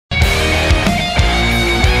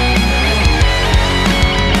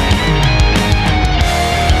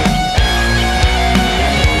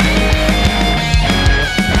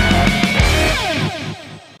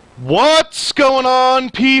What's going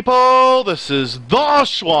on, people? This is the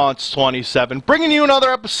Schwantz27, bringing you another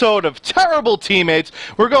episode of Terrible Teammates.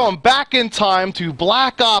 We're going back in time to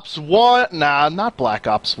Black Ops 1. Nah, not Black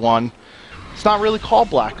Ops 1. It's not really called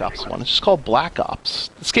Black Ops 1. It's just called Black Ops.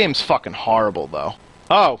 This game's fucking horrible, though.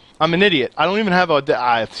 Oh, I'm an idiot. I don't even have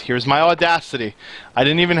here's my Audacity. I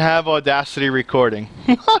didn't even have Audacity recording.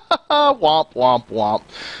 Womp, womp, womp.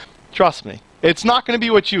 Trust me. It's not going to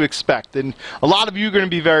be what you expect, and a lot of you are going to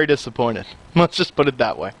be very disappointed. Let's just put it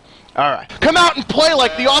that way. Alright. Come out and play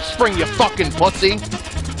like the Offspring, you fucking pussy!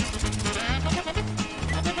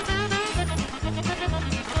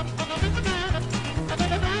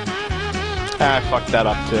 Ah, I fucked that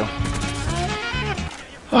up, too.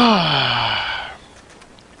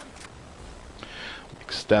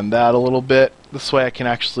 Extend that a little bit. This way I can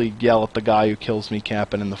actually yell at the guy who kills me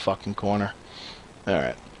camping in the fucking corner.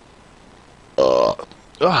 Alright.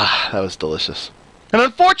 That was delicious. And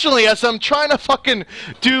unfortunately, as I'm trying to fucking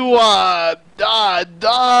do, what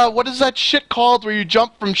is that shit called where you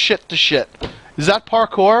jump from shit to shit? Is that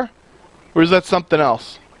parkour? Or is that something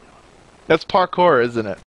else? That's parkour, isn't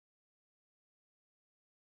it?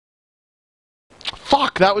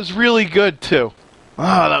 Fuck, that was really good, too.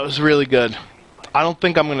 Oh, that was really good. I don't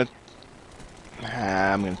think I'm gonna...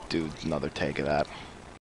 I'm gonna do another take of that.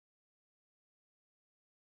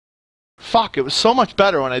 Fuck, it was so much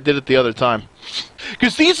better when I did it the other time.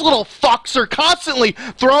 Because these little fucks are constantly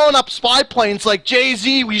throwing up spy planes like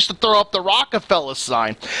Jay-Z. We used to throw up the Rockefeller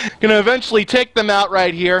sign. Gonna eventually take them out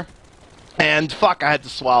right here. And fuck, I had to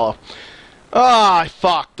swallow. I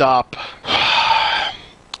fucked up.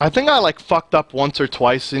 I think I like fucked up once or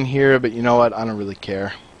twice in here, but you know what? I don't really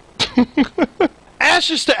care.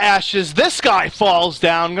 Ashes to ashes, this guy falls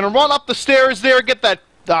down. I'm gonna run up the stairs there, get that...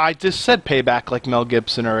 I just said payback like Mel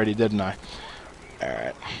Gibson already, didn't I?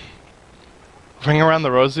 Alright. Bring around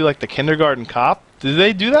the Rosie like the kindergarten cop? Did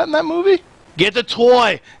they do that in that movie? Get the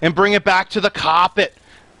toy and bring it back to the carpet.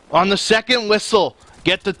 On the second whistle,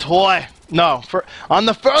 get the toy. No, on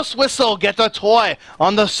the first whistle, get the toy.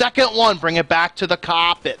 On the second one, bring it back to the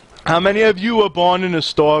carpet. How many of you were born in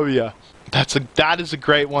Astoria? That is a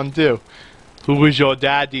great one, too. Who is your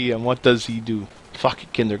daddy and what does he do? Fucking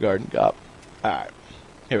kindergarten cop. Alright.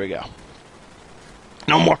 Here we go.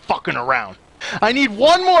 No more fucking around. I need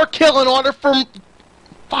one more kill in order for...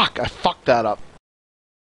 Fuck, I fucked that up.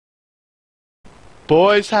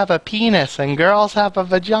 Boys have a penis and girls have a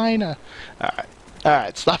vagina. Alright.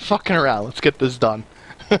 Alright, stop fucking around. Let's get this done.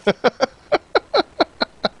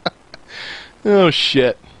 Oh,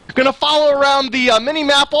 shit. Gonna follow around the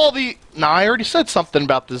mini-map, all the... Nah, I already said something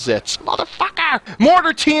about the zits. Motherfucker!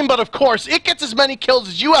 Mortar team, but of course, it gets as many kills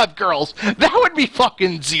as you have girls. That would be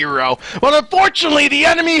fucking 0. But unfortunately, the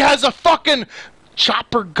enemy has a fucking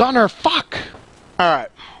chopper gunner. Fuck!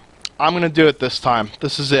 Alright. I'm gonna do it this time.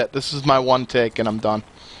 This is it. This is my one take, and I'm done.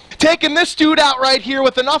 Taking this dude out right here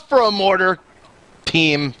with enough for a mortar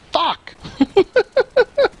team. Fuck!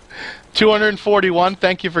 241,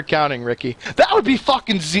 thank you for counting, Ricky. That would be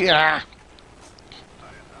fucking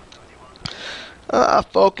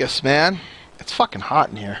focus, man. It's fucking hot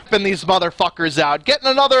in here. Been these motherfuckers out. Getting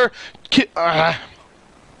another... I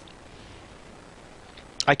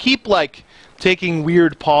keep, like, taking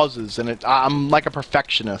weird pauses, and I'm like a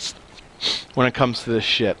perfectionist when it comes to this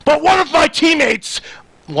shit. But all of my teammates,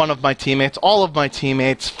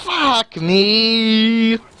 fuck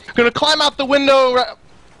me. Gonna climb out the window...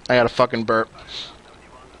 I got a fucking burp.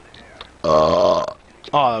 Oh,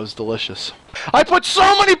 that was delicious. I put so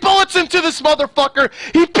many bullets into this motherfucker,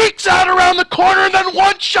 he peeks out around the corner and then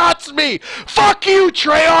one-shots me! Fuck you,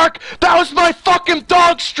 Treyarch! That was my fucking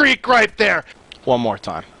dog streak right there! One more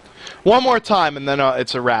time. One more time and then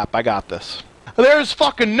it's a wrap. I got this. There's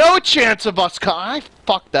fucking no chance of us I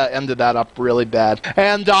fucked that, ended that up really bad.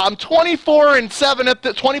 And I'm 24 and 7 at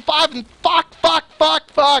the 25 and fuck.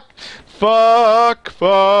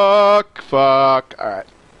 Alright.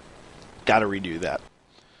 Gotta redo that.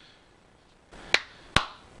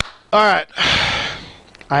 Alright.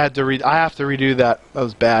 I have to redo that. That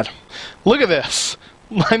was bad. Look at this.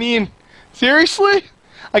 I mean, seriously?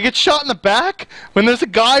 I get shot in the back when there's a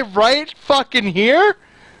guy right fucking here?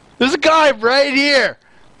 There's a guy right here.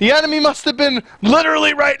 The enemy must have been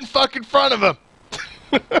literally right in fucking front of him.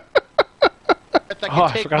 Oh,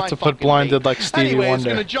 I forgot to put blinded like Stevie Wonder.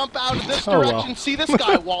 Gonna jump out of this direction, see this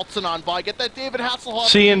guy waltzing on by, get that David Hasselhoff.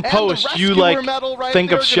 See, in post, you like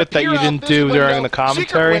think of shit that you didn't do during the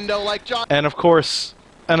commentary, and of course,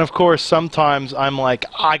 sometimes I'm like,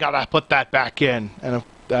 I gotta put that back in, and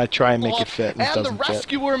try and make it fit, and it doesn't the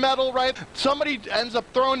rescuer medal, right? Somebody ends up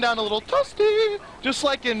throwing down a little toasty, just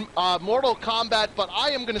like in Mortal Kombat, but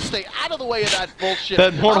I am going to stay out of the way of that bullshit.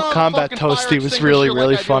 That Mortal Kombat toasty was really,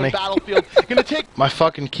 really funny. Gonna take My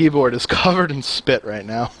fucking keyboard is covered in spit right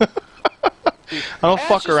now. I don't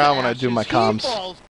fuck around when I do my comms.